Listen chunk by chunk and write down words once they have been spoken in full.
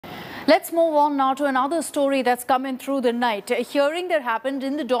Let's move on now to another story that's come in through the night. A hearing that happened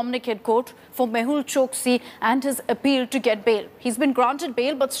in the Dominican Court for Mehul Choksi and his appeal to get bail. He's been granted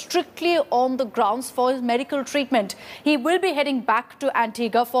bail, but strictly on the grounds for his medical treatment. He will be heading back to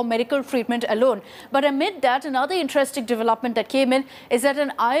Antigua for medical treatment alone. But amid that, another interesting development that came in is that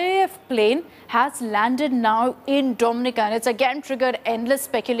an IAF plane has landed now in Dominica, and it's again triggered endless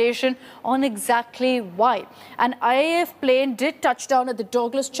speculation on exactly why. An IAF plane did touch down at the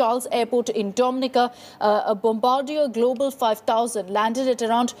Douglas Charles Airport in Dominica. A Bombardier Global 5000 landed at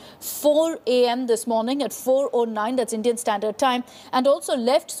around 4 a.m. this morning at 4:09, that's Indian Standard Time, and also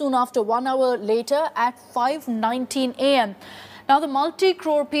left soon after 1 hour later at 5:19 a.m. Now, the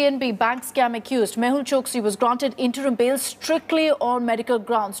multi-crore PNB bank scam accused, Mehul Choksi, was granted interim bail strictly on medical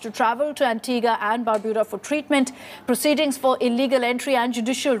grounds to travel to Antigua and Barbuda for treatment. Proceedings for illegal entry and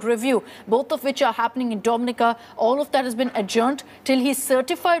judicial review, both of which are happening in Dominica. All of that has been adjourned till he's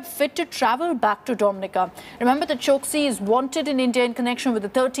certified fit to travel back to Dominica. Remember that Choksi is wanted in India in connection with the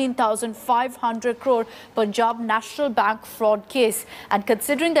 13,500 crore Punjab National Bank fraud case. And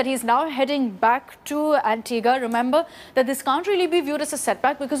considering that he's now heading back to Antigua, remember that this can't really be viewed as a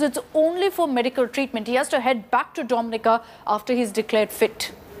setback because it's only for medical treatment. He has to head back to Dominica after he's declared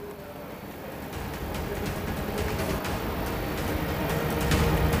fit.